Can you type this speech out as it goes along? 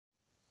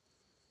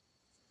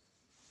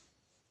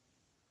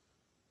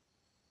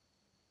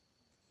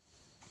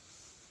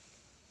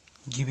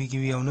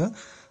गिबियावनो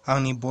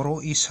आंनि बर'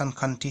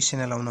 सानखान्थि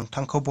चेनेलाव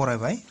नोंथांखौ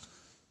बरायबाय।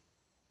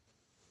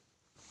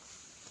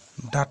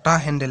 डाटा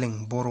हेन्डलिं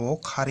बर'आव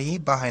खारि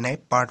बाहायनाय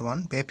पार्ट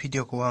 1 बे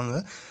भिडिअखौ आङो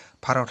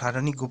भारत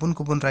हादरनि गुबुन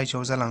गुबुन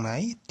रायजोआव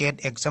जालांनाय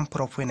टेट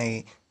एग्जामफोराव फैनाय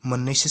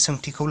मोननैसो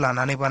सोंथिखौ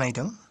लानानै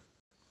बानायदों।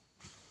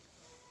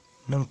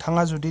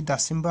 नोंथाङा जुदि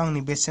दासिमबो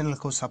आंनि बे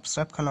चेनेलखौ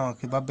साबस्क्राइब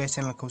खालामाखैबा बे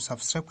चेनेलखौ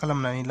साबस्क्राइब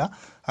खालामनानै ला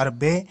आरो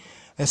बे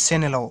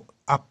चेनेलाव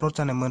आपल'ड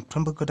जानाय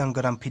मोनफ्रोमबो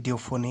गोदान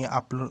भिडिअफोरनि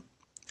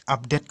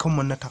आपडेटखौ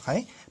मोननो थाखाय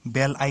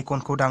बेल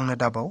आइकनखौ दांनो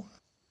दाबाव।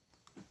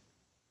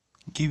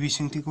 गिबि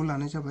सोंथिखौ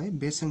लानाय जाबाय।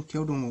 बे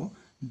सोंथियाव दङ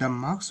The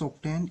marks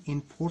obtained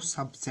in 4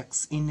 subjects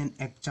in an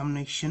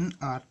examination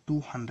are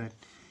 200.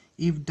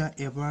 If the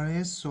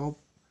average of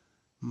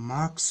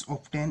marks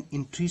obtained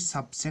in 3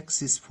 subjects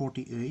is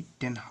 48,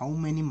 then how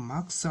many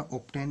marks are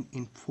obtained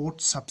in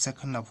 4th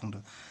subject होनना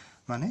बुंदों।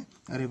 माने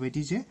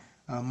ओरैबायदि जे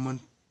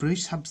मोनब्रै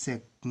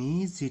साबजेक्टनि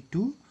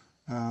जितु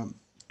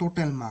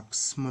टटेल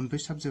मार्क्स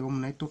मोनब्रै साबजेक्टआव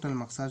मोननाय टटेल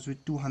मार्क्सआ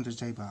जुदि 200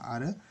 जायोबा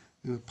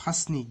आरो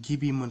फार्स्टनि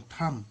गिबि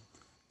मोनथाम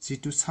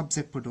जितु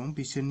साबजेक्टफोर दं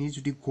बिसोरनि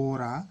जुदि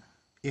गड़ा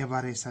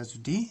एभारेजआ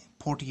जुदि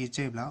 48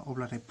 जायोब्ला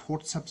अब्लाथाय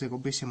 4th साबजेक्टआव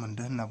बेसे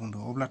मोनदों होनना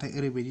बुंदों। अब्लाथाय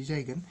ओरैबायदि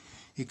जाहैगोन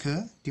बेखौ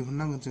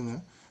दिहुननांगोन जोङो।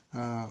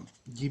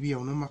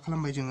 गिबियावनो मा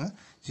खालामबाय जोङो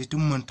जितु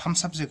मोनथाम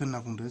साबजेक्ट होनना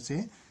बुंदों जे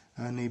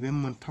नैबे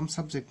मोनथाम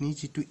साबजेक्टनि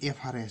जितु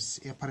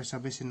एभारेजआ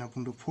बेसे होनना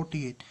बुंदों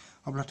 48।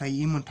 अब्लाथाय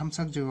ई मोनथाम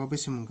साबजेक्टआव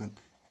बेसे मोनगोन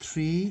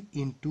 3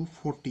 ×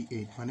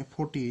 48 माने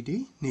 48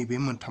 नैबे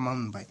मोनथामा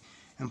मोनबाय।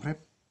 ओमफ्राय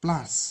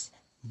प्लास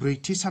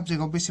ब्रैथि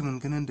साबजेक्टआव बेसे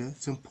मोनगोन होनदों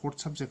जों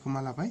 4th साबजेक्टखौ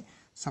मा लाबाय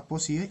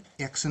साप'ज इयो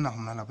एक्स होनना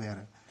हमना लाबाय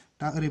आरो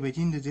दा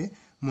ओरैबायदि होनदों जे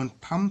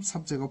मोनथाम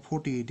साबजेक्टआव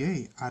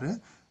 48 आरो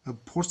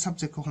 4th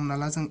साबजेक्टखौ हमना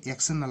ला जों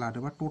एक्स होनना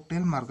लादोंबा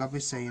टटेल मार्कआ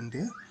बेसे जायो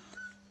होनदों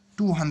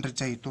 200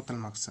 जायो टटेल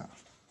मार्क्सआ।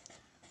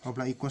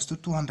 अब्ला इक्वल्स टु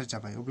 200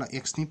 जाबाय। अब्ला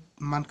एक्सनि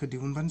मानखौ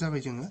दिहुनबानो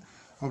जाबाय जोङो।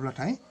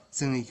 अब्लाथाय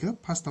जों इखौ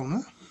फार्स्टआवनो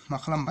मा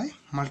खालामबाय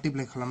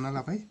माल्टिप्लाइ खालामना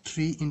लाबाय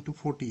 3 ×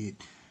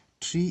 48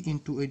 3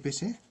 × 8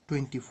 बेसे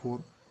 24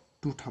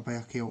 2 थाबाय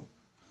आखायाव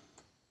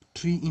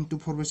 3 ×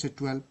 4 बेसे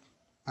 12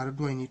 आरो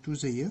दहायनि 2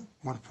 जायो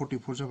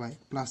 144 जाबाय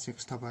प्लास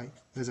एक्स थाबाय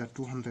ओजा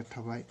 200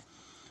 थाबाय।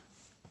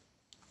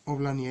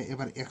 अब्लानिया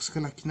एबार एक्सखौ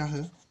लाखिना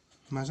हो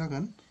मा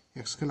जागोन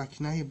एक्सखौ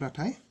लाखिना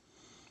होयोब्लाथाय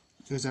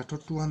ओजाथ'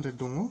 200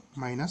 दङ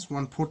माइनास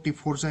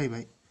 144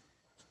 जाहैबाय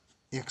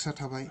एक्सआ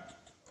थाबाय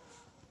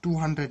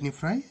 200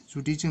 निफ्राय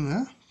जुदि जोङो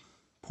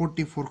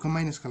 44 खौ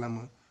माइनास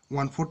खालामो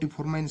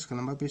 144 माइनास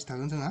खालामबा बेसे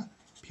थागोन जोंहा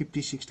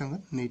 56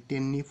 थांगोन। नै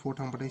 10 नि 4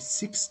 थांबाथाय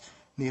 6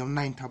 नैयाव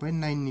 9 थाबाय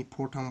 9 नि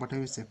 4 थांबाथाय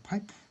बेसे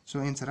 5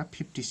 स' एन्सारा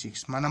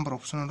 56। मा नाम्बार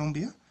अपसनाव दं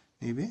बेयो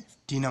नैबे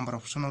डि नाम्बार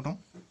अपसनाव दं।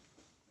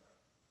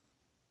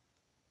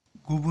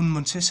 गुबुन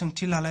मोनसे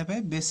सोंथि लालायबाय।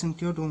 बे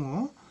सोंथियाव दङ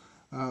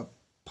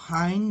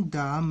फाइन्ड द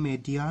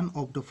मेडियान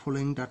अफ द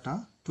फलोइंग डाटा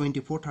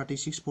 24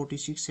 36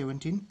 46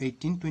 17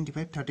 18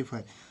 25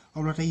 35।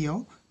 अब्लाथाय इयाव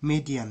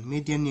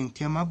मेडियाननि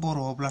ओंथिया मा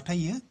बर'आवब्लाथाय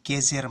इयो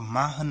गेजेर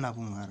मा होनना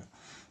बुङो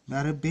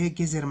आरो बे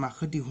गेजेर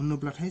माखौ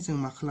दिहुनोब्लाथाय जों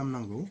मा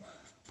खालामनांगौ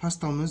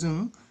फार्स्टआवनो जों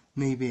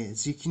नैबे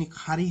जिखिनि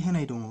खारि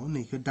होनाय दङ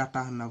नैखौ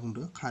डाटा होनना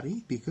बुंदो खारि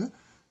बेखौ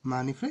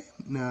मानिफ्राय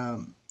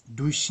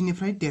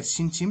दुइसिननिफ्राय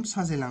देरसिनसिम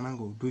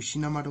साजायलांनांगौ।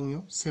 दुइसिना मा दङ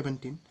इयाव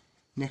 17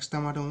 नेक्स्टआ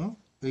मा दङ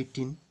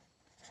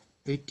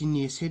 18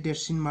 नि एसे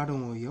देरसिन मा दङ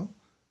इयाव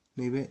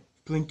नैबे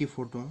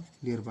 24 दं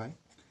लिरबाय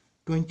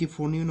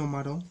 24 नि उनाव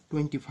मा दं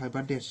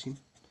 25आ देरसिन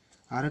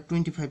आरो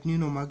 25 नि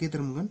उनाव मा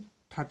गेदेर मोनगोन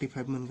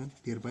 35 मोनगोन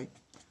लिरबाय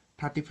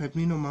 35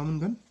 नि उनाव मा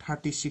मोनगोन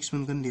 36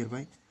 मोनगोन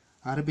लिरबाय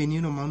आरो बेनि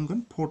उनाव मा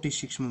मोनगोन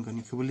 46 मोनगोन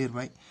बेखौबो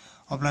लिरबाय।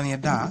 अब्लानिया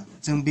दा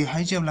जों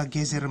बेहाय जेब्ला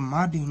गेजेर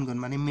मा दिहुनगोन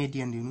माने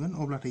मेडियान दिहुनगोन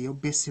अब्लाथाय इयाव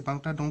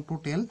बेसेबांथा दं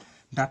टटेल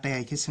डाटाया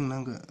इखौ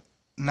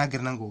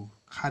नागिरनांगौ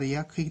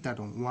खारिया खैथा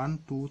दं 1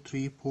 2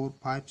 3 4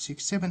 5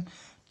 6 7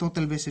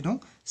 टटेल बेसे दं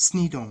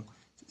 7 दं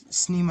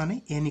 7 माने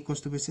n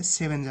इक्वल्स टु बेसे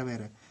 7 जाबाय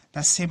आरो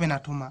दा 7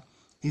 आथ' मा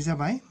इ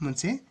जाबाय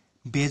मोनसे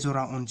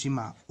बेजरा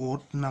अनजिमा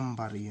अड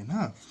नाम्बार इयो ना।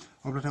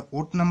 अब्लाथाय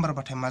अड नाम्बार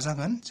बाथाय मा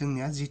जागोन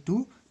जोंनिया जितु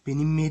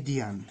बेनि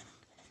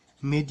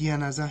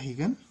मेडियाना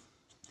जाहैगोन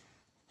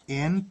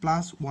n +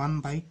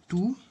 1/2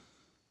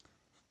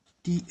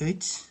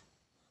 th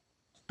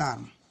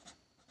टार्म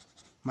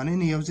माने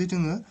नैयाव जे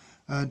जोङो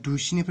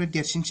दुइसिननिफ्राय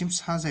देरसिनसिम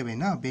साजायबाय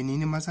ना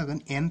बेनिनो मा जागोन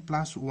n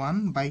 +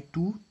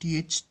 1/2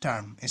 th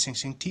टार्म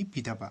एसेंसेंथि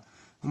बिदाबा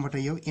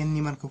होमबाथाय इयाव n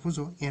नि मानखौ फज'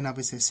 n आ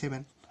बेसे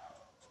 7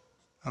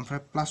 ओमफ्राय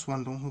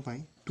 +1 दं होबाय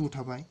 2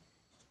 थाबाय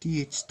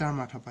th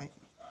टार्मआ थाबाय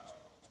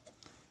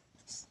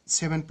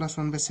 7 +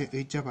 1 बेसे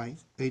 8 जाबाय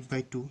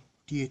 8/2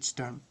 th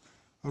टार्म।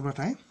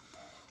 अब्लाथाय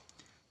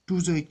 2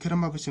 जों 8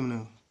 खालामबा बेसे मोनो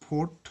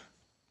 4th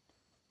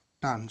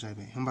टार्म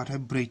जाहैबाय होमबाथाय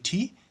ब्रैथि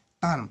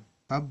टार्म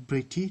बा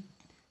ब्रैथि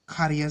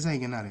खारिया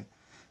जाहैगोन आरो।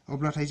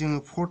 अब्लाथाय जोङो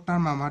 4th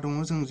टार्मआ मा दङ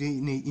जों जे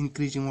नै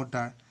इनक्रिजिं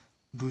अर्डार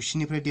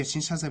दुइसिननिफ्राय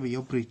देरसिन साजायबाय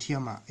इयाव ब्रैथिया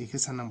मा बेखौ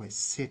साननांबाय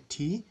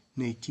सेथि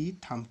नैथि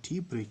थामथि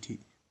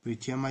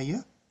ब्रैथिया मा इयो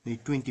नै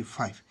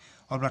 25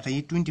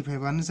 अब्लाथाय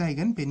 25आनो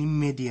जाहैगोन बेनि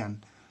मेडियान।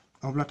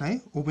 अब्लाथाय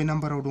अबे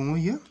नाम्बाराव दङ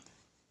इयो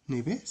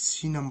नैबे C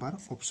नाम्बार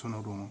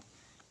अपसनाव दङ।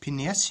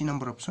 फिननाया C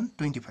नाम्बार अपसन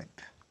 25।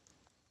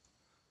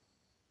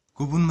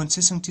 गुबुन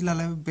मोनसे सोंथि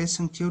लालायबाय बे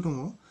सोंथियाव दङ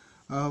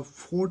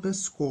for the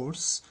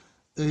scores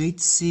 8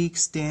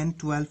 6 10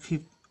 12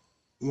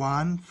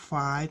 1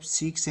 5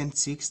 6 and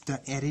 6 the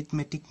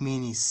arithmetic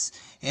mean is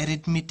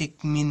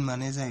arithmetic mean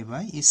माने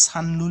जाहैबाय इ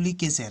सानलुलि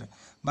गेजेर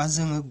बा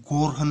जोङो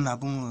गर होनना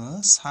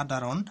बुङो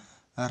साधारन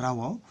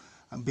रावाव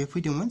बे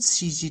फैदोंमोन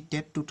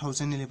Ctet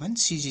 2011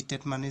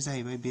 Ctet माने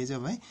जाहैबाय बे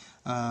जाबाय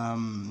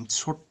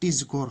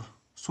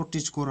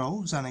 36 गराव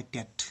जानाय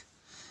टेट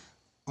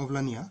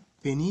अब्लानिया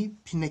बेनि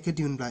फिननायखौ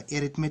दिहुनब्ला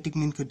arithmetic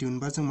meanखौ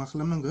दिहुनबा जों मा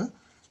खालामनांगौ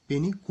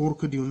बेनि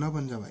गरखौ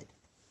दिहुननाबानो जाबाय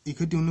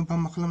इखौ दिहुननोबा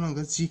मा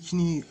खालामनांगौ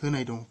जिखिनि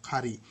होनाय दं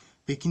खारि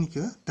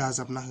बेखिनिखौ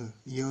दाजाबना हो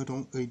इयाव दं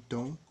 8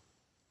 दं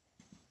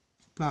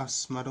प्लास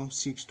मा दं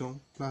 6 दं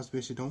प्लास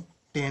बेसे दं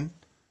 10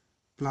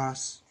 प्लास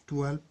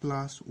 12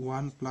 प्लास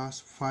 1 प्लास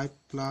 5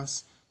 प्लास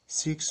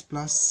 6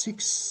 प्लास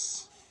 6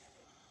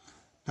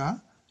 दा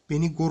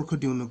बेनि गरखौ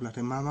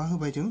दिहुनोब्लाथाय मा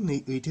होबाय जों नै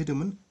 8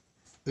 होदोंमोन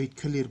 8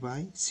 खौ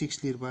लिरबाय 6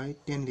 लिरबाय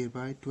 10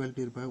 लिरबाय 12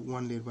 लिरबाय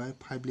 1 लिरबाय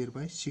 5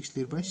 लिरबाय 6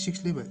 लिरबाय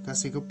 6 लिरबाय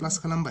गासैखौ प्लास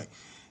खालामबाय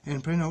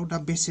ओमफ्राय नाव दा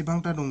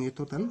बेसेबांटा दं ये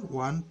टोटल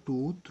 1 2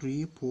 3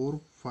 4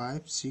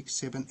 5 6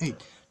 7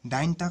 8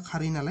 9टा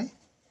खारि नालाय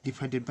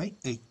डिवाइडेड बाय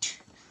 8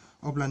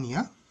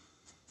 अब्लानिया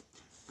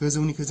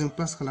गोजौनिखौ जों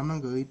प्लास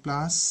खालामनांगौ 8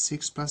 plus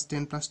 6 plus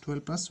 10 plus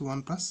 12 plus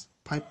 1 plus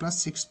 5 plus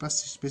 6 plus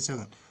 6 बे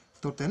जागोन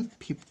टोटल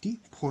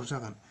 54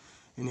 जागोन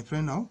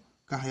बेनिफ्राय नाव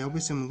गाहायाव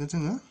बेसे मोनगोन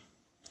जोङो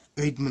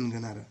 8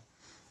 मोनगोन आरो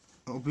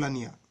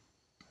अब्लानिया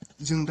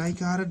जों दा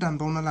इखौ आरो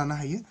दानबावना लानो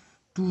हायो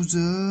 2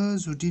 जो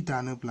जुदि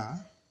दानोब्ला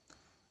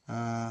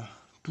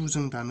 2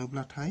 जों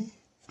दानोब्लाथाय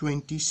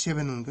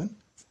 27 मोनगोन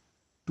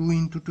 2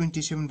 into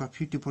 27 बा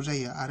 54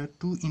 जायो आरो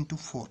 2 into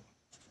 4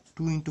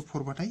 2 into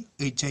 4 बाथाय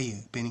 8 जायो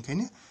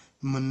बेनिखायनो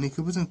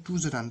मोननैखौबो जों 2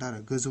 जो दानदो आरो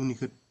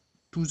गोजौनिखौ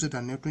 2 जो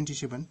दाननायाव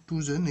 27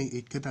 2 जो नै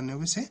 8 खौ दाननायाव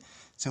बेसे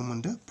जों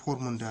मोनदो 4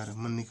 मोनदो आरो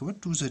मोननैखौबो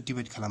 2 जो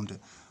डिवाइड खालामदो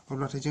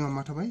अब्लाथाय जोंहा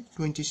मा थाबाय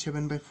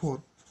 27/4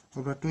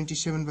 अब्ला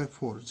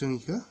 27/4 जों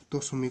इखौ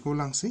दशमिकआव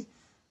लांसै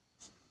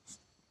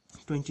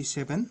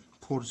 27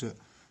 4 जो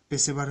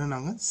बेसे बार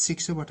होनांगोन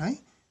 6 होबाथाय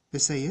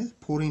बेसे जायो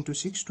 4 into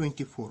 6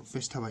 24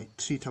 बेसे थाबाय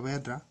 3 थाबाय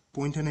आद्रा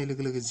पॉइंट होनाय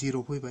लोगो लोगो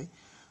 0 फैबाय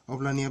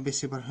अब्लानिया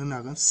बेसे बार होनो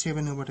हागोन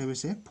 7 होबाथाय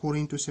बेसे 4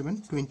 into 7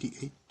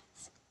 28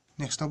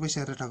 नेक्स्टआव बेसे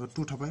आरो थागोन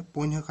 2 थाबाय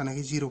पॉइंट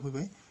होखानायखाय 0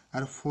 फैबाय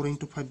आरो 4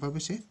 into 5 बा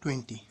बेसे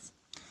 20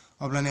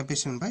 अब्लानिया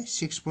बेसे मोनबाय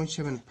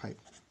 6.75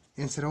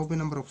 एन्साराव बे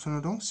नाम्बार अपसनाव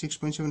दं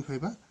 6.75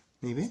 बा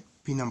नैबे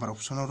बि नाम्बार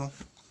अपसनाव दं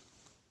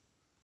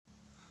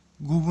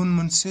गुबुन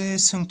मोनसे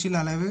सोंथि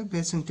लालायबाय बे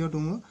सोंथियाव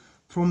दङ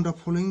from the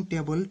following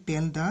table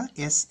tell the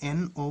SN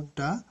of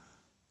the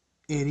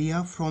area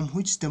from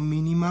which the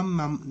minimum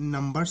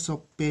numbers of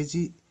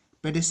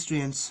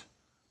pedestrians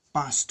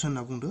passed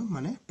होनना बुंदो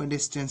माने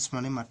pedestrians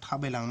माने मा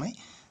थाबायलांनाय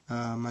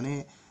माने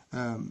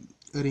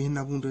ओरै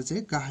होनना बुंदो जे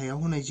गाहायाव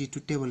होनाय जितु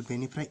टेबल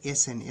बेनिफ्राय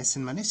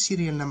SN माने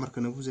सिरियेल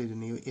नाम्बारखौनो बुजायदो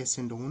नैबे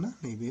SN दङना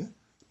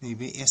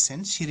नैबे SN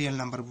सिरियेल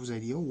नाम्बार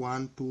बुजायदियो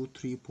 1 2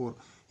 3 4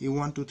 ए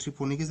 1 2 3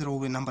 4 नि गेजेराव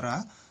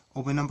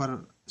अबे नाम्बार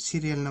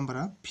सिरियेल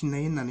नाम्बारा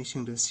फिननाय होननानै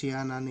सोंदो 1 आ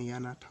ना 2 आ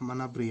ना 3 आ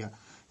ना 4 आ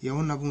याव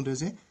होनना बुंदो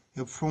जे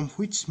from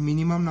which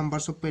minimum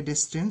numbers of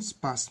pedestrians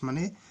pass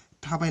माने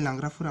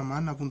थाबायलांग्राफोरा मा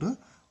होनना बुंदो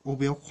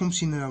अबेयाव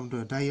खमसिन होनना बुंदो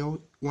दा याव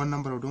 1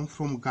 नाम्बाराव दं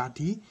from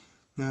गाधी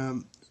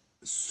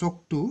सक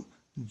टु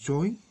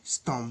जय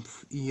स्टम्प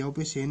इयाव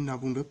बेसे होनना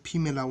बुंदो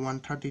फिमेला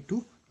 132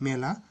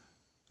 मेला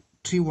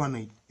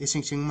 318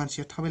 एसेंसें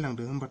मानसिया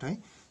थाबायलांदो होनबाथाय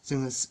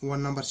जोङो 1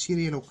 नाम्बार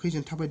सिरियेलाव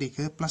खैजन थाबायदो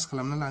इखौ प्लास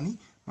खालामना लानि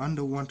मा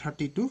होनदो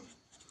 132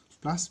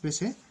 प्लास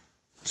बेसे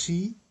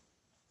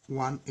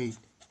 318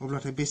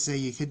 अब्लाथाय बेसे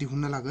जायो इखौ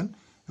दिहुनना लागोन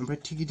ओमफ्राय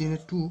थिग इदिनो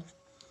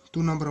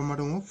 2 नाम्बाराव मा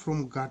दङ फ्रम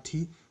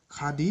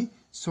खादी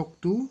सक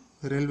टु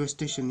रेलवे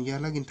स्टेशन इया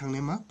लागिन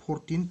थांनाया मा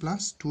 14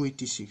 प्लास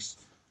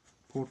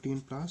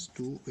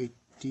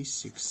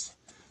 286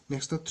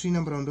 नेक्स्ट 3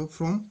 नाम्बाराव दं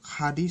फ्रम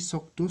खादी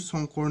सक टु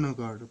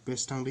शंकरनगर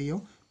बेसे थांदो इयाव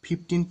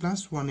 15 plus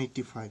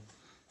 185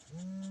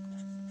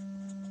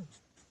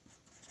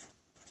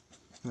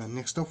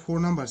 next 4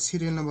 number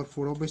serial number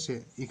 4 आव बेसे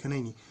इखौ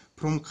नायनि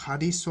फ्रम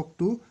खादी सक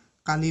टु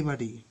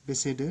कालीबाड़ी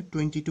बेसे दो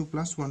 22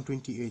 प्लस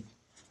 128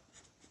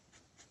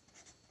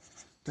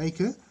 दा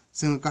इखौ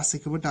जों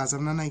गासैखौबो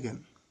दाजाबना नायगोन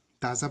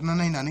दाजाबना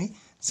नायनानै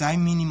जाय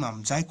मिनिमाम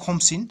जाय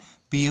खमसिन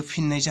बेयो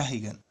फिननाय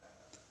जाहैगोन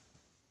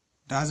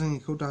दा जों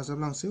इखौ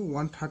दाजाबलांसै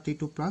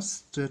 132 प्लस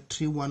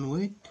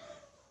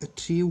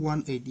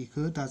 318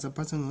 इखौ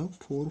दाजाबबा जोङो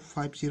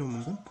 450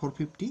 मोनगोन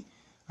 450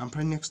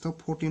 ओमफ्राय नेक्स्ट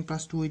 14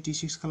 प्लस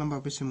 286 खालामबा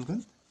बेसे मोनगोन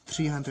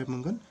 300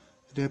 मोनगोन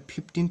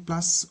 15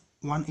 प्लस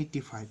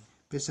 185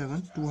 बेसे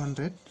जागोन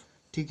 200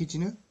 थिग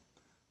इदिनो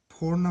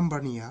 4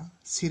 नाम्बारनिया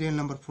सिरियल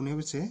नाम्बार 4 निया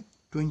बेसे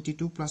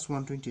 22 प्लस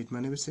 128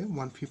 माने बेसे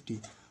 150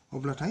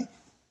 अब्लाथाय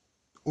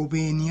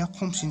अबेनिया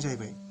खमसिन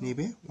जाहैबाय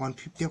नैबे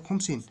 150 आ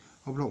खमसिन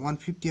अब्ला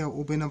 150 आ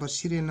अबे नाम्बार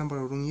सिरियल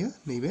नाम्बाराव दं इयो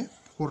नैबे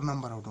 4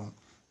 नाम्बाराव दं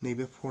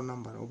नैबे 4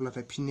 नाम्बार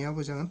अब्लाथाय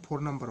फिननायाबो जागोन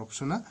 4 नाम्बार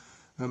अपसना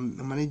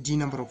माने डी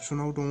नाम्बार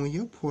अपसनाव दङ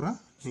इयो 4 आ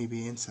नैबे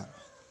एन्सार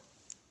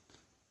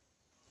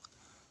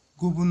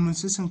गुबुन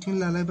मोनसे सोंथि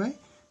लालायबाय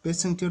बे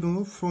सोंथियाव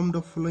दङ फ्रम द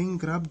following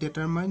graph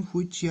determine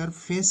which year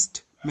faced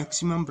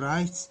maximum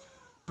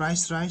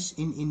price rise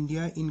in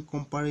India in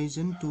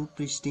comparison to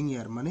preceding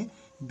year माने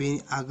बे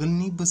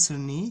आगोलनि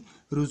बोसोरनि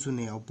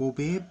रुजुनायाव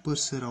बबे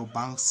बोसोराव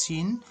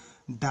बांसिन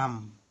दाम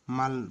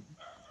माल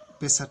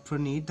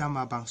बेसादफोरनि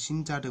दामा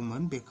बांसिन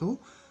जादोंमोन बेखौ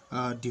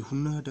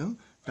दिहुननो होदों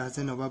दा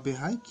जेनेबा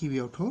बेहाय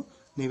गिबियावथ'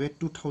 नैबे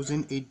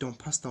 2008 दं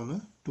फार्स्टआवनो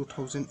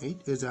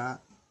 2008 ओजा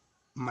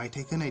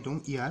मायथाइखौ नाय दं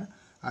इयार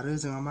आरो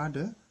जोंहा मा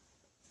होदो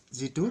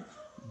जितु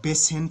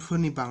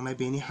बेसेनफोरनि बांनाय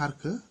बेनि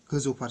हारखौ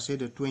गोजौ फारसे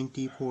होदो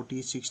 20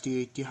 40 60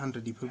 80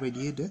 100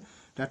 बेफोरबायदि होदो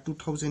दा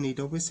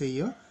 2008 आव बेसे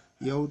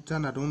इयाव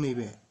जाना दं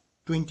नैबे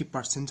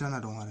 20% जाना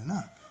दं आरो ना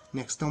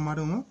नेक्स्टआव मा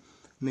दङ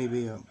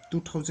नैबे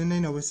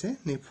 2009 आव बेसे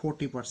नै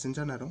 40%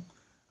 जाना दं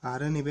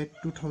आरो नैबे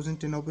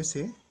 2010 आव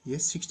बेसे ये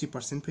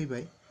 60%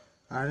 फैबाय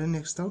आरो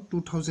नेक्स्टआव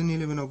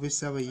 2011 आव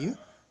बेसे जाबाय इयो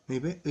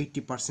नैबे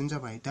 80%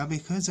 जाबाय दा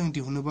बेखौ जों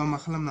दिहुनोबा मा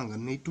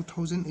खालामनांगोन नै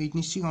 2008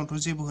 नि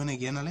सिगाङावथ' जेबो होनाय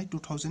गैया नालाय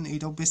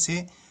 2008 आव बेसे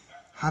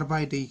हार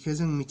बायदो इखौ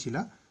जों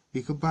मिथिला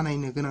बेखौ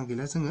बानायनो गोनां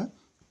गैला जोङो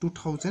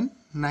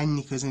 2009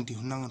 निखौ जों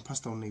दिहुननांगोन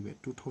फार्स्टआव नैबे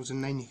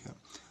 2009 निखौ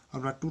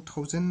अब्ला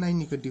 2009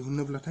 निखौ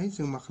दिहुनोब्लाथाय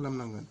जों मा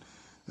खालामनांगोन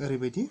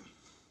ओरैबायदि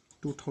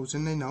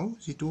 2009 आव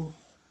जितु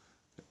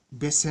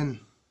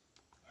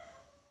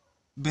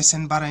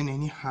बेसेन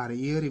बारायनायनि हार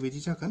इयो ओरैबायदि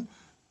जागोन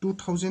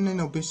 2009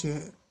 आव बेसे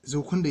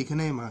जौखोन्दोखौ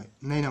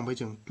नायनांबाय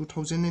जों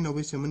 2009 आव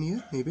बेसेमोन इयो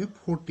नैबे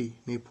 40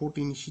 नै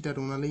 40 नि सिदा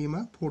दं नालाय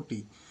मा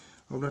 40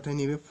 अब्लाथाय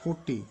नैबे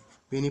 40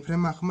 बेनिफ्राय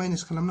माखौ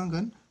माइनास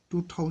खालामनांगोन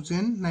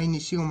 2009 नि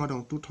सिगाङाव मा दं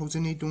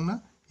 2008 दंना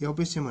इयाव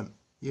बेसेमोन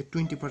इयो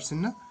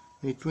 20% ना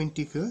नै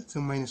 20 खौ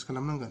जों माइनास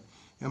खालामनांगोन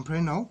ओमफ्राय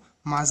उनाव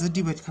माजों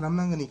डिभाइड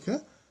खालामनांगोन इखौ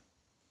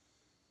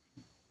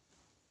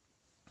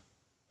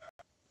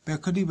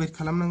बेखौ डिभाइड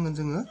खालामनांगोन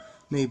जोङो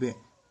नैबे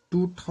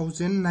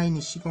 2009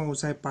 नि सिगाङाव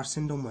जाय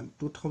पार्सेन्ट दंमोन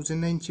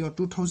 2009 नि सिगाङाव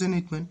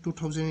 2008 मोन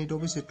 2008 आव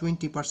बेसे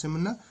 20%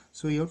 मोन ना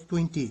सो इयाव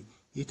 20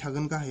 इ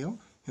थागोन गाहायाव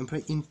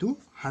ओमफ्राय इनटु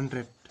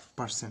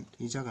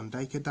 100% इ जागोन दा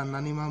इखौ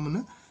दाननानै मा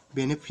मोनो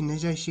बेनो फिननाय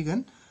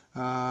जासिगोन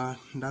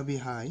दा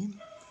बेहाय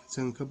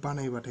जोंखौ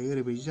बानायबाथाय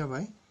ओरैबायदि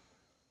जाबाय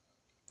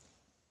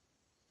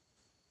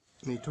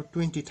नैथ'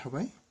 20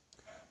 थाबाय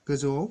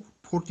गोजौआव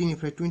 40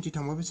 निफ्राय 20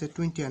 थांबा बेसे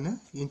 20 आनो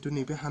इनटु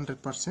नैबे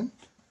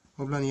 100%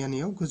 अब्लानिया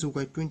नैयाव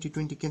गोजौगाय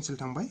 20 केन्सेल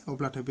थांबाय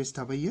अब्लाथाय बेसे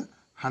थाबाय इयो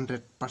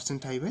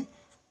 100% थाहैबाय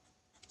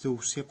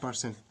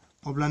 100%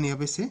 अब्लानिया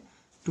बेसे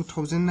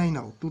 2009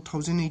 आव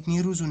 2008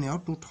 नि रुजुनायाव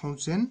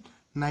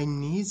 2009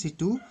 नि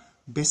जितु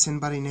बेसेन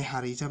बारायनाय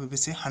हारै जाबाय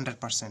बेसे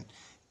 100%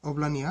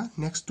 अब्लानिया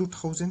नेक्स्ट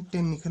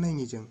 2010 निखौ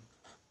नायनि जों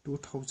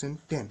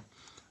 2010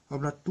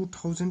 अब्ला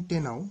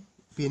 2010 आव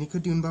बेनिखौ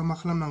दिहुनबा मा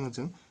खालामनांगोन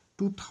जों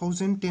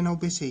 2010 आव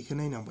बेसे इखौ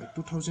नायनांबाय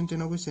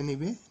 2010 आव बेसे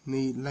नैबे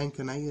नै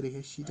लाइनखौ नाय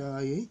ओरैहाय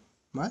सिदायै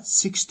मा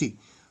 60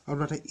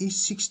 अब्लाथाय इ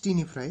 60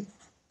 निफ्राय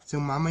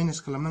जों मा माइनास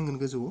खालामनांगोन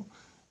गोजौआव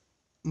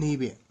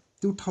नैबे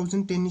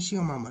 2010 नि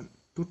सिगां मामोन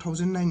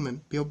 2009 मोन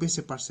बेयाव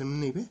बेसे पार्सेन्ट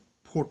नैबे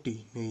 40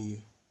 नै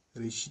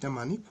ओरै सिदा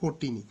मानि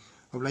 40 नि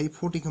अब्ला इ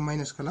 40 खौ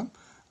माइनास खालाम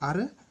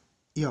आरो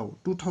इयाव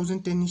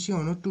 2010 नि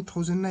सिगाङावनो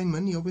 2009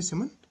 मोन इयाव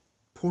बेसेमोन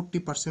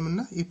 40% मोन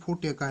ना इ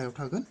 40 आ गाहायाव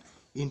थागोन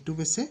इनटु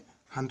बेसे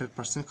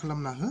 100%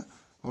 खालामना हो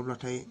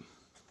अब्लाथाय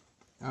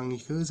आं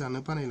इखौ जानो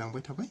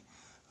बानायलांबाय थाबाय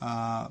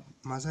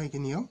मा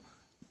जाहैगोन इयाव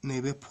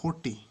नैबे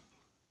 40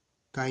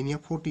 गायनिया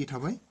 40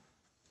 थाबाय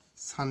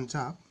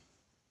सानजाब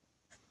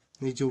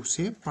नै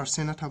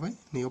 100% आ थाबाय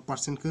नैयाव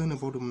पार्सेन्टखौ होनो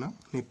बावदोंमोन आं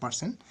नै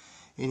पार्सेन्ट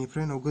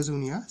इनिफ्राय उनाव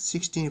गोजौनिया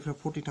 60 निफ्राय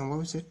 40 थांबा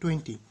बेसे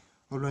 20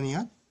 अब्लानिया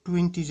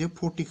 20 जो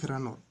 40 खौ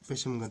रान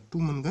बेसे मोनगोन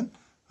 2 मोनगोन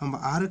होमबा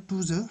आरो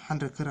 2 जो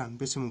 100 खौ रान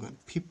बेसे मोनगोन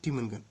 50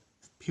 मोनगोन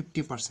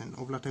 50%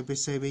 अब्लाथाय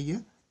बेसे जाहैबाय इयो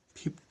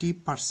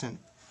 50%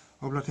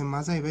 अब्लाथाय मा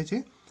जाहैबाय जे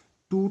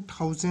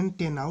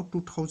 2010 आव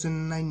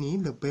 2009 नि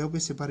लोब्बायाव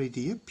बेसे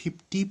बारायदो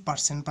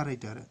 50%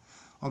 बारायदो आरो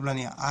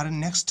अब्लानिया आरो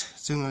नेक्स्ट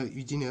जोङो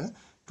बिदिनो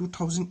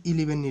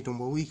 2011 नि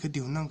दंबावो इखौ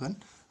दिहुननांगोन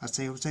आच्ছা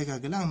इयाव जायगा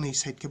गैला आं नै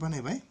साइडखौ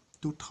बानायबाय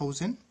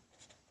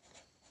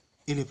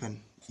 2011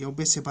 इयाव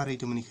बेसे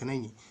बारायदोंमोन इखौ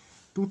नायनि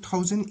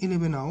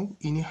 2011 आव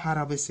इनि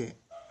हारा बेसे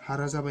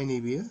हारा जाबाय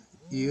नैबेयो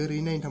इयो ओरै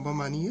नायनो थांबा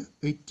मानि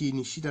 80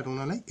 नि सिदा दं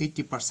नालाय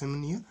 80%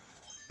 मोन इयो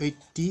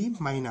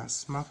 80 माइनास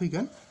मा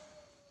फैगोन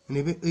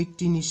नैबे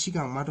 80 नि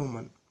सिगां मा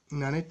दंमोन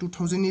माने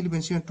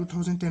 2011 सिगां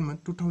 2010 मोन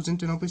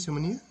 2010 आव बेसे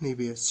मोन इयो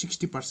नैबे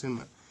 60%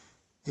 मोन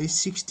ए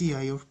 60 आ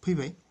इयाव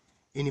फैबाय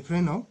इनिफ्राय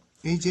उनाव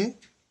ए जे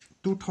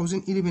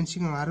 2011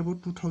 सिगां आरोबाव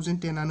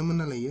 2010 आनोमोन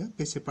नालाय इयो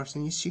बेसे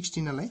पार्सेन्ट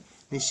 60 नालाय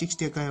नै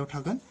 60 आ गाहायाव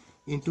थागोन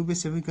इनटु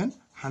बेसे फैगोन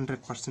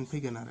 100%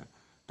 फैगोन आरो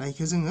दा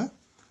इखौ जोङो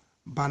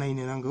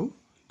बानायनो नांगौ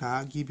दा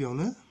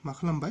गिबियावनो मा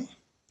खालामबाय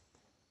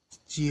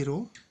 0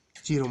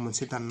 0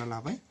 मोनसे दानना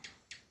लाबाय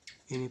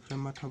इनिफ्राय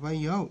मा थाबाय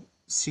इयाव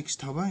 6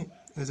 थाबाय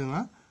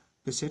ओजोंहा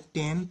बेसे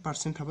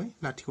 10% थाबाय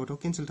लाथिख'आव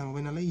केन्सेल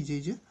थांबाय नालाय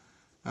इजे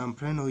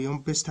ओमफ्राय उनाव इयाव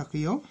बेसे थाखो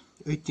इयाव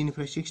 80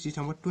 निफ्राय 60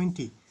 थांबा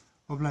 20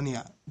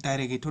 अब्लानिया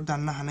डाइरेक्टथ'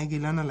 दाननो हानाय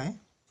गैला नालाय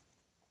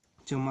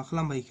जों मा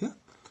खालामबाय इखौ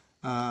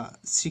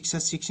 6 आ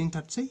 6 इन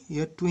थारसै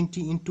इयो 20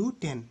 इनटु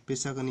 10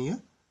 बेसे जागोन इयो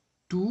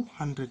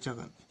 200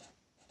 जागोन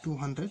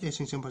 200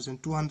 एसेंशन परसेंट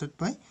 200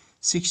 by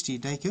 60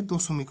 दा इखो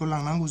दशमिकखौ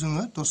लांनांगौ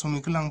जोङो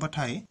दशमिकखौ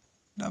लांबाथाय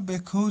दा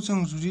बेखौ जों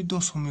जुदि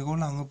दशमिकखौ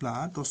लाङोब्ला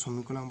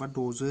दशमिकखौ लांबा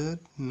 6 जो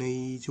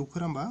 200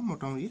 खालामबा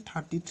मतामति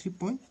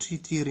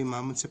 33.33 ओरै मा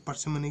मोनसे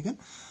पार्सेन्ट मोनहैगोन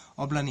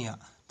अब्लानिया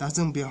दा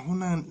जों बेयाव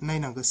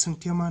नायनांगौ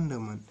सोंथिया मा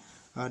होनदोंमोन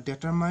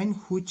determine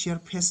which year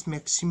face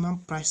maximum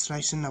price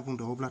rise होनना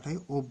बुंदों अब्लाथाय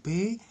अबे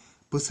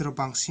बोसोराव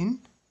बांसिन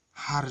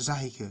हार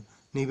जाहैखो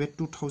नैबे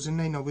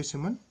 2009 आव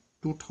बेसेमोन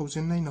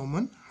 2009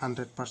 आवमोन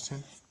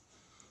 100%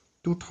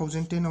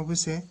 2010 आव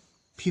बेसे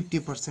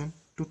 50%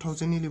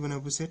 2011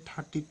 आव बेसे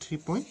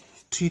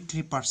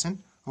 33.33%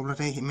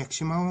 अब्लाथाय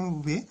मैक्सिमाम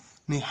बे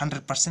नै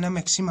 100% आ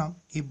मैक्सिमाम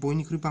ए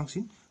बयनिख्रुइ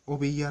बांसिन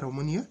अबे इयाराव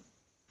मोनियो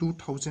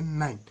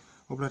 2009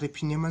 अब्लाथाय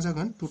फिननाया मा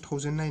जागोन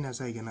 2009 आ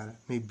जागोन आरो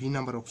नै बी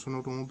नाम्बार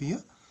अपशनाव दङ बियो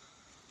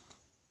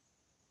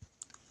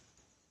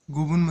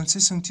गुबुन मोनसे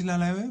सोंथि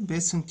लालायबाय बे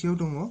सोंथियाव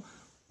दङ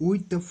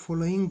with the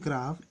following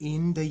graph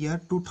in the year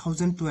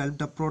 2012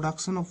 the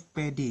production of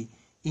paddy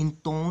in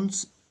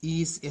tons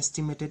is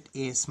estimated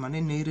as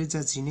माने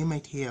 2012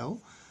 मायथाइयाव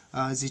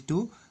जितु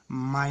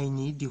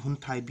माइनि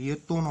दिहुनथाय बियो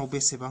टनाव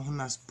बेसेबां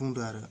होनना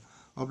बुंदो आरो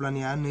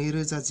अब्लानिया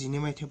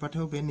 2012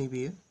 मायथाइबाथाय बे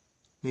नैबे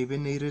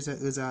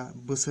 2000 ओजा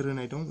बोसोर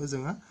होनाय दं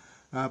ओजोंहा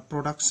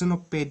production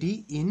of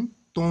paddy in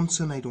tons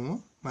होनाय दङ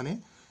माने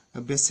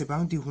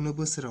बेसेबां दिहुनो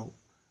बोसोराव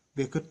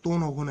बेखौ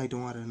टनाव होनाय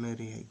दं आरो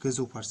नैरैहाय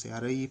गोजौ फारसे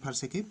आरो इ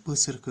फारसेखै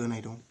बोसोरखौ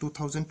होनाय दं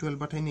 2012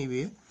 बाथाय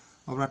नैबे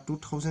अब्ला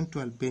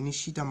 2012 बेनि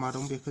सिदा मा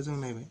दं बेखौ जों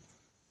नायबाय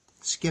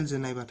स्केल जों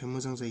नायबाथाय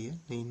मोजां जायो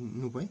नै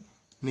नुबाय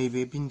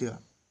नैबे बिन्दोआ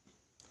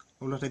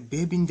अब्लाथाय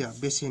बे बिन्दोआ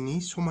बेसेनि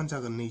समान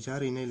जागोन नै जा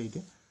ओरै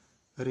नायलायदो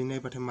ओरै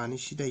नायबाथाय मानि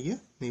सिदायो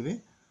नैबे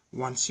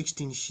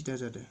 160 नि सिदा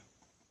जादो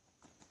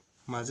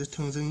माजो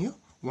थोंजोंयो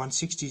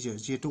 160 जो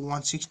जिहेतु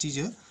 160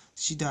 जो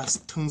सिदा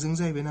थोंजों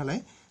जाहैबाय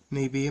नालाय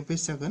नैबे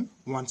बेसे जागोन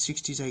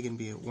 160 जागोन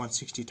बेयो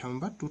 160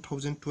 थामहिनबा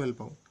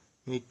 2012 आव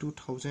नै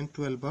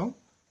 2012 आव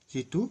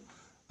जितु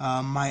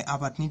माइ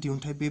आबादनि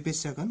दिहुनथाय बे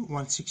बेसे जागोन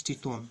 160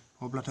 टन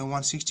अब्लाथाय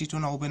 160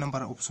 टन अबे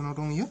नाम्बार अपशनाव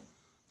दं इयो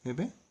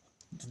बे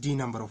डी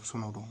नाम्बार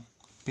अपशनाव दं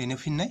बेनो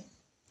फिननाय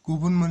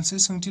गुबुन मोनसे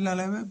सोंथि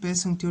लालायबाय बे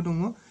सोंथियाव दङ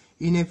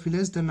in a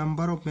village the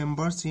number of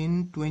members in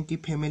 20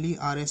 family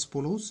are as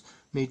follows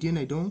नैदि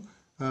होनाय दं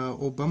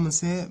अबा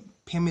मोनसे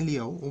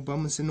फेमिलियाव अबा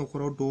मोनसे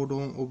नखराव 6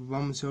 दं अबा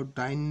मोनसेयाव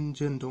 8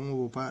 जन दं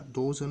अबा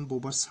 6 जन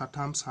बबा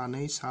 3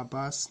 2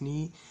 7 7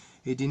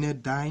 इदिनो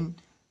 8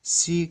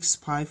 6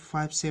 5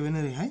 5 7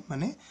 ओरैहाय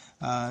माने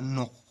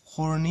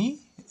नखरनि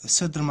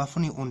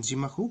सोद्रोमाफोरनि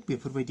अनजिमाखौ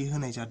बेफोरबायदि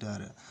होनाय जादों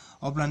आरो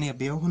अब्लानिया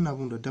बेयाव होनना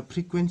बुंदों the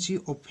frequency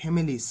of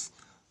families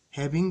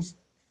having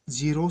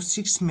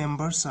 06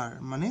 members are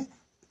माने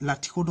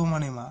लाथिख' द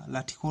माने मा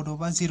लाथिख' द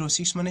बा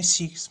 06 माने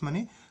 6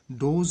 माने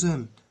 6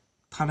 जन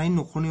थानाय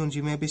नखरनि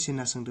अनजिमाया बेसे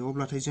होनना सोंदों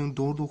अब्लाथाय जों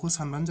 6 खौ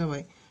सानबानो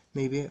जाबाय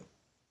नैबे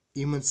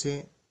इ मोनसे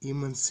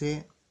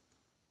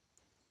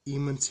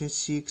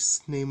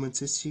 6 नै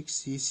मोनसे 6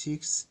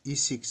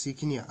 E6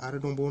 जिखिनिया आरो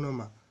दंबावो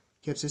नामा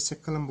खेबसे चेक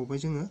खालामबावबाय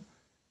जोङो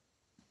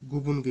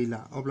गुबुन गैला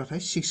अब्लाथाय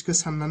 6 खौ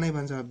सानना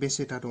नायबानो जाबाय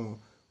बेसेटा दङ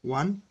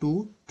 1 2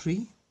 3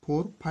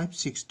 4 5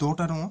 6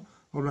 द'टा दङ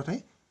अब्लाथाय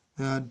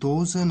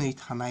 6 जनै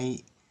थानाय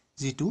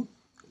जितु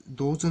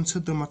 6 जन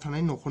सोद्रोमा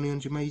थानाय नखरनि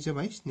अनजिमा इ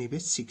जाबाय नैबे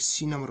 6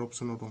 सी नाम्बार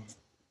अपशनाव दं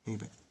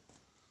नैबे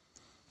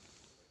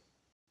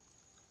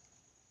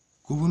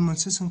गुबुन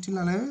मोनसे सोंथि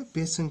लालायबाय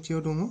बे सोंथियाव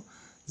दङ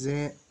जे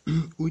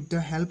with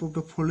the help of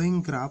the following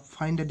graph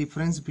find the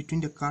difference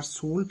between the cars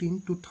sold in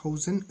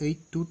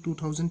 2008 to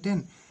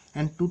 2010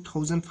 and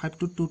 2005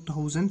 to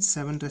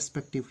 2007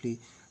 respectively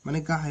माने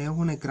गाहायाव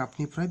होनाय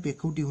ग्राफनिफ्राय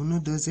बेखौ दिहुननो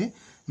दो जे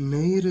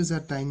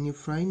 2008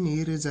 निफ्राय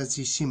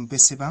 2010 सिम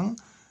बेसेबां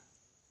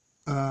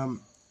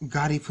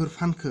गारिफोर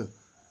फानखो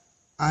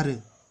आरो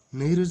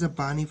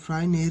 2005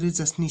 निफ्राय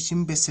 2007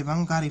 सिम बेसेबां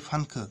गारि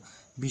फानखो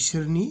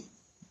बिसोरनि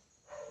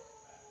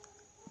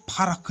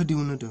फारागखौ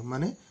दिहुननो दो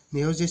माने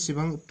नेयाव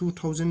जेसेबां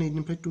 2008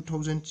 निफ्राय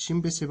 2000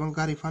 सिम बेसेबां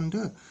गारि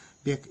फानदो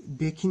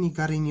बेखिनि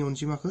गारिनि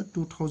अनजिमाखौ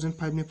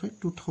 2005 निफ्राय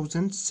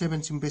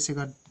 2007 सिम बेसे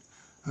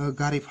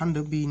गारि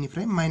फानदो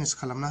बेनिफ्राय माइनास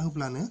खालामना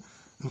होब्लानो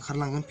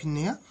ओंखारलांगोन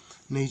फिननाया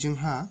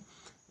नैजोंहा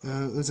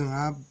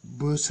ओजोंहा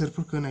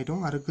बोसोरफोरखौ होनाय दं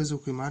आरो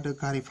गोजौखै मा होदो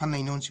गारि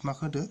फाननायनि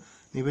अनजिमाखौ होदो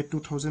नैबे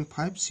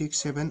 2005 6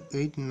 7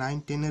 8 9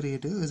 10 ओरै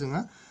होदो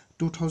ओजोंहा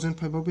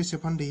 2005 आव बेसे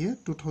फानदोयो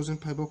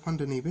 2005 आव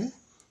फानदो नैबे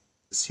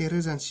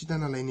 1000 सिदा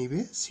नालाय नैबे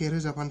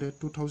 1000 फानदो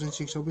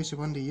 2006 आव बेसे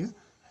फानदोयो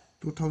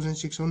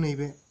 2006 आव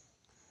नैबे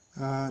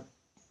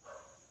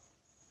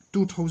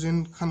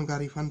 2000 खान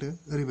गारि फानदो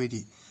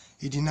ओरैबायदि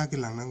इदि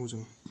नागिरलांनांगौ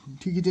जों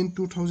थिग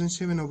इदिनो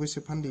 2007 आव बेसे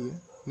फानदोयो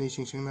नै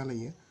सिंसिं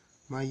नालायो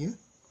मायो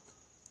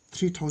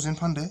 3000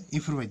 फानदो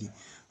इफोरबायदि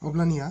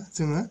अब्लानिया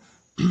जोङो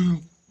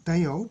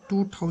दायाव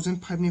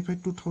 2005 निफ्राय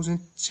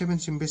 2007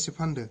 सिम बेसे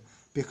फानदो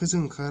बेखौ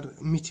जों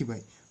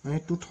मिथिबाय माने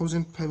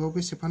 2005 आव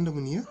बेसे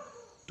फानदोंमोन इयो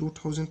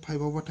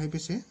 2005 आव बाथाय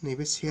बेसे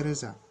नैबे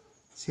 1000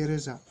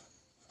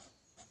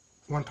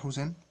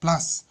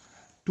 प्लस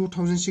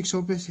 2006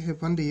 आव बेसे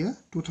फानदोयो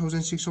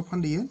 2006 आव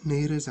फानदोयो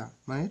 2000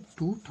 माने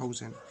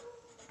 2000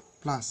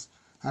 प्लस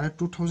आरो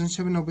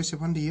 2007 आव बेसे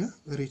फानदोयो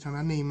ओरै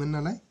थांना नैमोन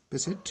नालाय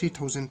बेसे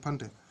 3000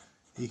 फानदो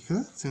इखो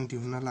जों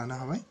दिहुनना लानो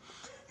हाबाय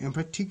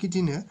ओमफ्राय थिक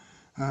बिदिनो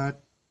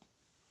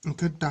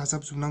इखो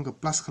दाजाबजोबनांगौ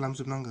प्लास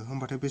खालामजोबनांगौ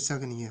होमबाथाय बेसे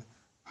जागोन इयो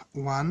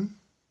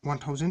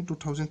 1000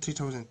 2000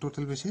 3000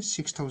 टोटल बेसे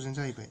 6000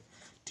 जाहैबाय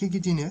थिक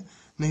बिदिनो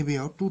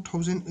नैबेयाव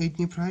 2008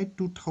 निफ्राय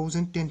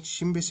 2010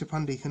 सिम बेसे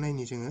फानदो इखो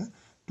नायनि जोङो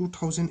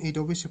 2008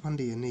 आव बेसे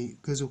फानदोयो नै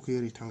गोजौखै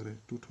ओरै थांग्रो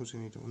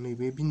 2008 आव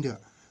नैबे बिन्दोआ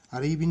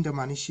आरो इ बिन्दोआ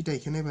मानि सिदा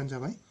इखो नायबानो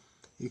जाबाय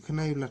इखो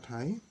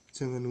नायोब्लाथाय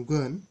जोङो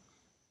नुगोन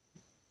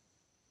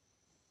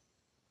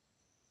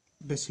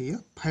बेसेयो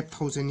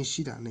 5000 नि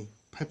सिदा नै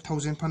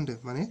 5000 फानदो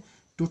माने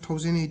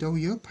 2008 आव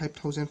इयो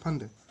 5000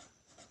 फानदो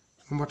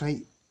होमबाथाय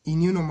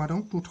इनि उनाव मा दं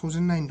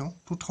 2009 दं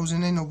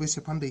 2009 आव बेसे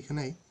फानदो इखो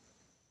नाय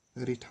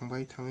ओरै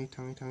थांबाय थाङै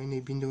थाङै थाङै नै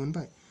बिन्दो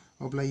मोनबाय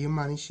अब्ला इयो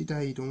मानि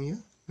सिदायै दं इयो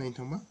नायनो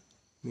थांबा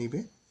नैबे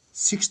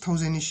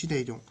 6000 नि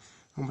सिदायै दं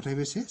होमबाथाय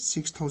बेसे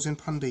 6000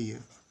 फानदो इयो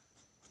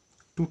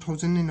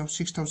 2009 आव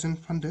 6000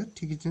 फानदो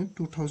थिक बिदिनो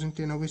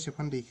 2010 आव बेसे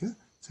फानदो इखो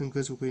जों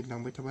गोजौखै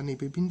लांबाय थाबा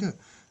नैबे बिन्दो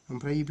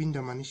ओमफ्राय इ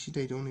बिन्दोआ मानि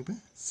सिदायै दं नैबे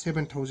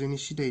 7000 नि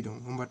सिदायै दं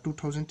होमबा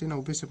 2010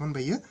 आव बेसे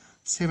फानबाय इयो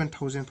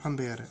 7000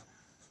 फानबाय आरो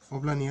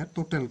अब्लानिया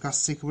टोटल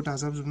गासैखौबो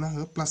दाजाबजोबना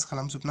हो प्लास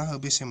खालामजोबना हो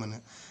बेसे मोनो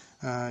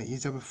इ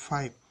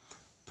जाबाय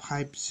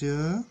 5 जो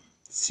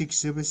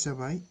 6 जो बेसे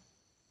जाबाय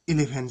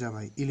 11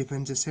 जाबाय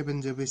 11 जो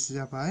 7 जो बेसे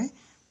जाबाय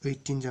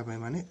 18 जाबाय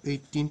माने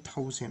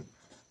 18000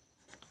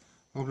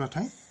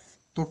 अब्लाथाय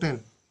टोटल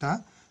दा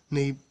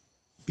नै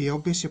बेयाव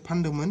बेसे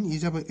फानदोंमोन इ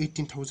जाबाय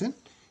 18000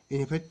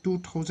 इनिफ्राय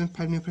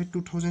 2005 निफ्राय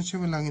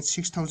 2007 लागै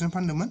 6000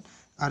 फानदोंमोन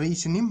आरो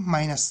इसोरनि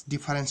माइनास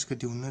डिफारेन्सखौ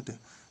दिहुननो होदो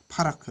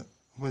फारागखौ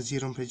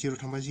 0 निफ्राय 0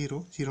 थांबा 0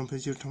 0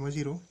 निफ्राय 0 थांबा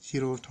 0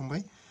 0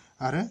 थांबाय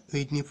आरो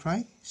 8 निफ्राय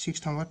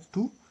 6 थांबा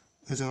 2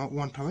 ओजोंआ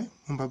 1 थाबाय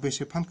होमबा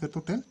बेसे फानखो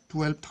टोटल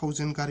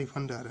 12000 गारि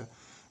फानदो आरो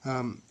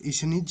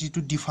इसोरनि जितु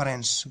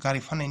डिफारेन्स गारि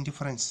फाननायनि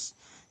डिफारेन्स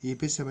इ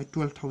बेसे जाबाय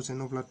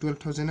 12000 अब्ला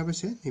 12000 आ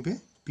बेसे नैबे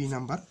बि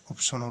नाम्बार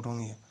अपसनाव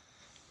दं इयो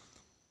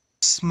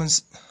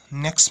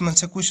नेक्स्ट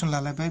मोनसे क्वेश्चन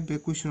लालायबाय बे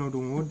क्वेश्चनाव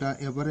दङ द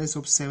average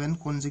of 7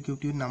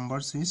 consecutive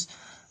numbers is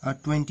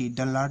 20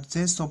 the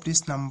largest of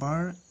this number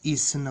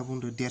is होनना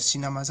बुंदो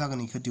देरसिना मा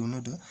जागोन इखौ दिहुननो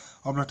होदो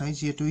अब्लाथाय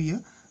जिहेतु इयो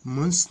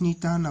मोन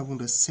 7ता होनना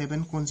बुंदो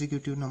 7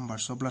 consecutive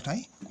numbers अब्लाथाय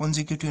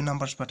consecutive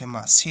numbers बाथाय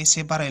मा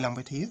से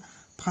बारायलांबाय थायो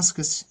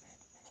फार्स्टखौ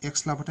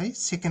x लाबाथाय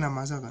सेकेन्डआ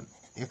मा जागोन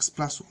x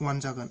 + 1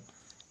 जागोन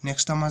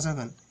नेक्स्टआ मा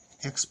जागोन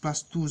x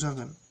 + 2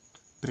 जागोन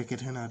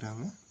ब्रेकेट होना होदो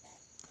आङो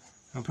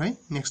ओमफ्राय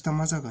नेक्स्टआ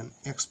मा जागोन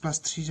x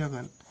 + 3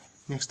 जागोन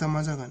नेक्स्टआ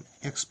मा जागोन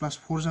x +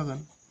 4 जागोन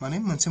माने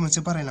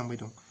मोनसे बारायलांबाय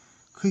दं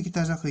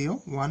खैथा जाखो इयाव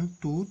 1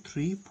 2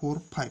 3 4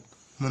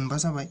 5 मोनबा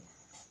जाबाय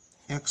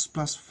x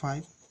 +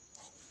 5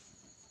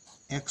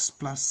 x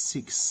 +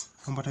 6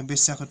 होमबाथाय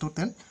बेसे जाखो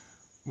टोटल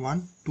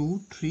 1 2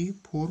 3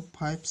 4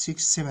 5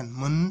 6 7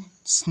 मोन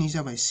 7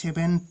 जाबाय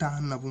 7ता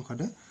होनना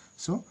बुंखादो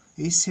स'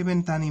 ए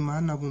 7तानि मा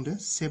होनना बुंदो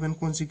 7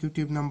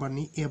 consecutive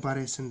नाम्बारनि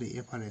एभारेज होनदो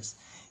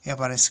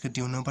एभारेजखौ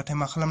दिहुनोबाथाय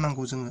मा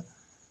खालामनांगौ जोङो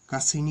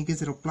गासैनि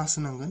गेजेराव प्लास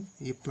होनांगोन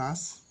ए प्लास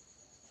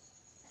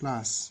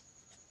प्लास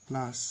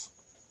प्लास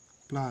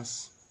प्लास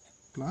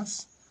प्लास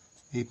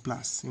ए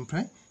प्लास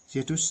ओमफ्राय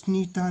जिहेतु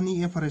 7तानि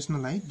एभारेज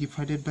नालाय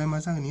डिभाइडेड बाय मा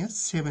जागोन इयो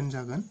 7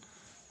 जागोन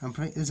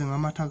ओमफ्राय ओजोंआ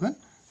मा थागोन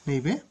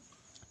नैबे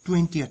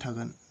 20 आ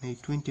थागोन नै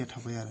 20 आ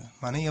थाबाय आरो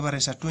माने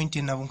एभारेजआ 20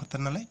 होनना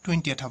बुंखाथार नालाय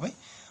 20 आ थाबाय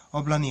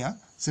अब्लानिया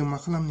जों मा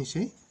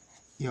खालामनोसै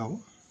इयाव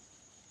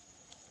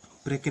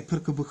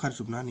ब्रेकेटफोरखौ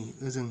बोखारजोबनानै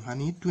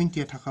ओजोंहानि 20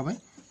 आ थाखाबाय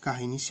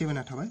गाहायनि 7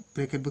 आ थाबाय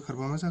ब्रेकेट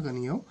बोखारबा मा जागोन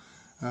इयाव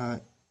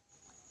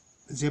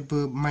जेबो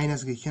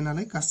माइनास गैखाया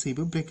नालाय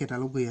गासैबो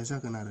ब्रेकेटआल' गैया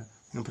जागोन आरो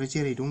ओमफ्राय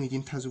जेरै दं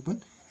इदिनो थाजोबगोन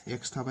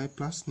x थाबाय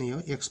प्लास नैयाव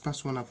x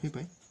 + 1 आ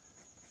फैबाय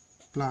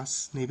प्लास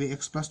नैबे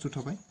x + 2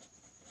 थाबाय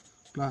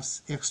प्लास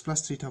x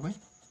 + 3 थाबाय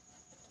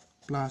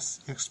प्लास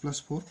x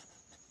 + 4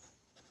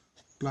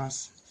 प्लास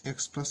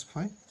x +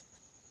 5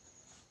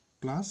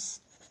 प्लास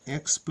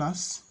x +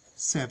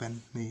 7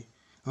 नै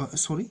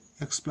सरि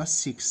x +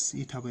 6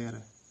 इ थाबाय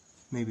आरो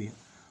नैबे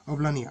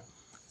अब्लानिया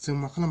जों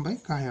मा खालामबाय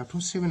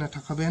गाहायावथ' 7 आ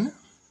थाखाबायानो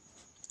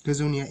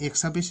गोजौनिया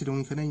x आ बेसे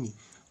दं इखौ नायनि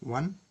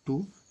 1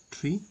 2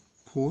 3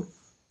 4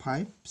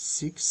 5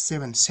 6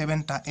 7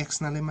 7ता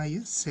x नालाय मा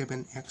इयो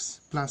 7x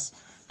प्लास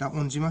दा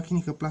अनजिमा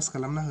खिनिखौ प्लास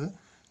खालामना हो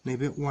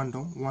नैबे 1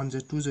 दं 1 जो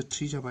 2 जो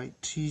 3 जाबाय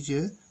 3 जो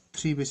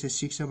 3 बेसे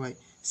 6 जाबाय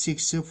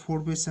 6 जो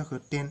 4 बेसे जाखो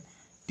 10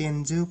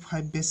 10 जो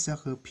 5 बेसे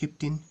जाखो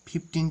 15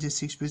 15 जो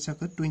 6 बेसे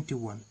जाखो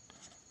 21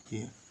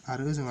 इयो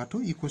आरो ओजोंआथ'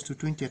 इक्वल्स टु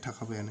 20 आ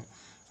थाखाबायानो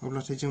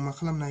अब्लाथाय जों मा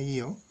खालामनो हायो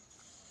इयाव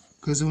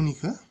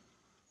गोजौनिखौ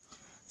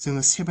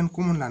जोङो 7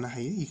 कमन लानो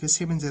हायो इखौ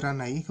 7 जो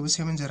राननो हायो इखौबो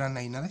 7 जो राननो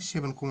हायो नालाय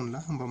 7 कमन ला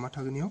होमबा मा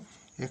थागोन इयाव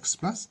x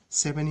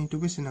 + 7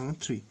 * बेसे नांगोन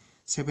 3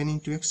 7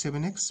 * x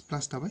 7x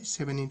प्लास थाबाय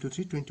 7 *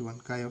 3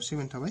 21 गाहायाव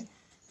 7 थाबाय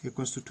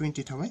इक्वल्स टु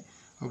 20 थाबाय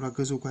अब्ला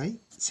गोजौ गाहाय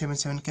 7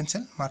 7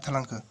 केन्सेल मा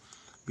थालांखो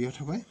बेयाव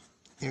थाबाय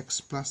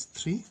x +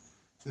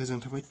 3 ओजों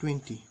थाबाय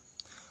 20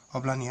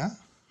 अब्लानिया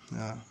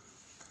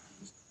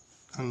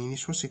आं इनि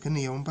ससेखौ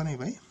नैयावनो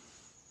बानायबाय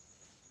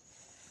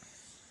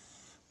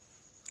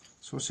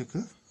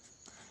ससेखौ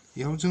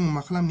बेयाव जों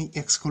मा खालामनि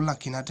x खौ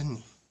लाखिना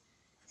दोननि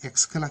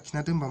x खौ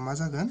लाखिना दोनबा मा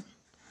जागोन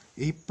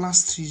ए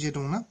 +3 जे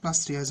दंना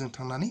 +3 आ जों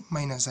थांनानै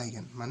माइनास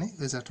जागोन माने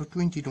ओजाथ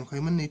 20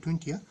 दंखायोमोन नै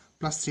 20 आ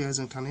 +3 आ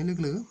जों थांनाय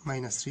लोगो लोगो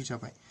 -3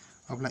 जाबाय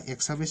अब्ला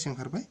x आ बेसे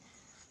ओंखारबाय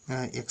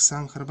x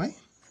आ ओंखारबाय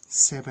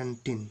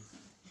 17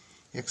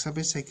 x आ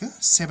बेसेखौ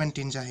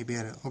 17 जाहैबाय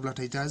आरो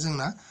अब्लाथाय दा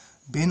जोंना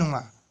बे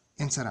नङा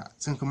एन्सारा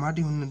जोंखौ मा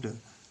दिहुननो होदो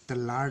the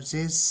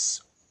largest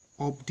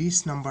of these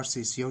numbers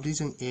is यावदि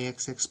जों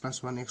x x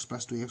 + 1 x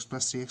 + 2 x +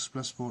 3 x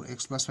 + 4 x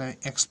 + 5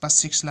 x +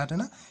 6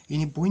 लादोना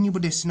इनि बयनिबो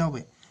देरसिना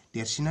बे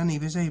देरसिना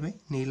नैबे जाहैबाय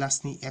नै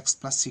लास्टनि x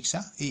 + 6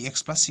 आ ए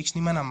x + 6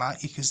 नि माना मा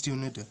इखौसो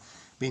दिहुननो होदो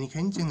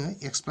बेनिखायनो जोङो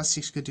x +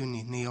 6 खौ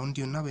दिहुननि नैयावनो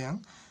दिहुनना होबाय आं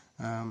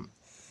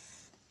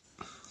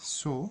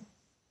so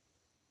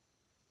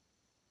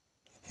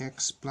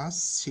x +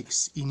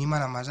 6 इनि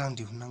माना मा जागोन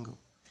दिहुननांगौ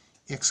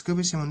x खौ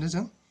बेसे मोनदो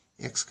जों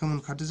x खौ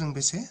मोनखादो जों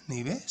बेसे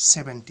नैबे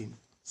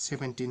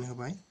 17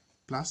 होबाय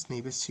प्लस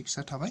नैबे 6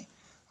 आ थाबाय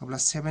अब्ला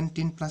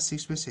 17 +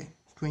 6 बेसे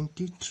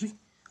 23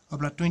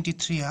 अब्ला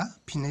 23 आ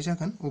फिननाय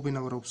जागोन अबे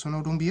नाम्बार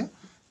अपसनाव दं बियो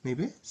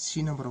नैबे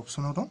सी नाम्बार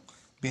अपसनाव दं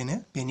बेनो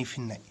बेनि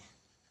फिननाय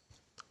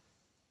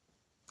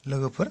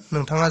लोगोफोर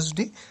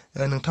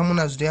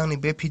नोंथांमोना जुदि आंनि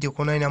बे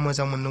भिडिअखौ नायना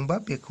मोजां मोनदोंबा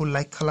बेखौ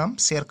लाइक खालाम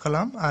शेयार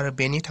खालाम आरो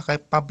बेनि थाखाय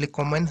पाब्लिक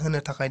कमेन्ट होनो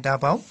थाखाय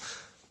दाबाव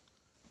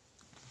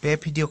बे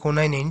भिडिअखौ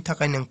नायनायनि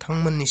थाखाय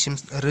नोंथांमोननिसिम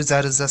रोजा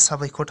रोजा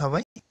साबायखर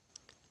थाबाय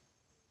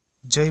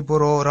जय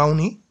बर'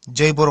 रावनि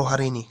जय बर'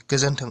 हारिनि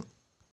गोजोन्थों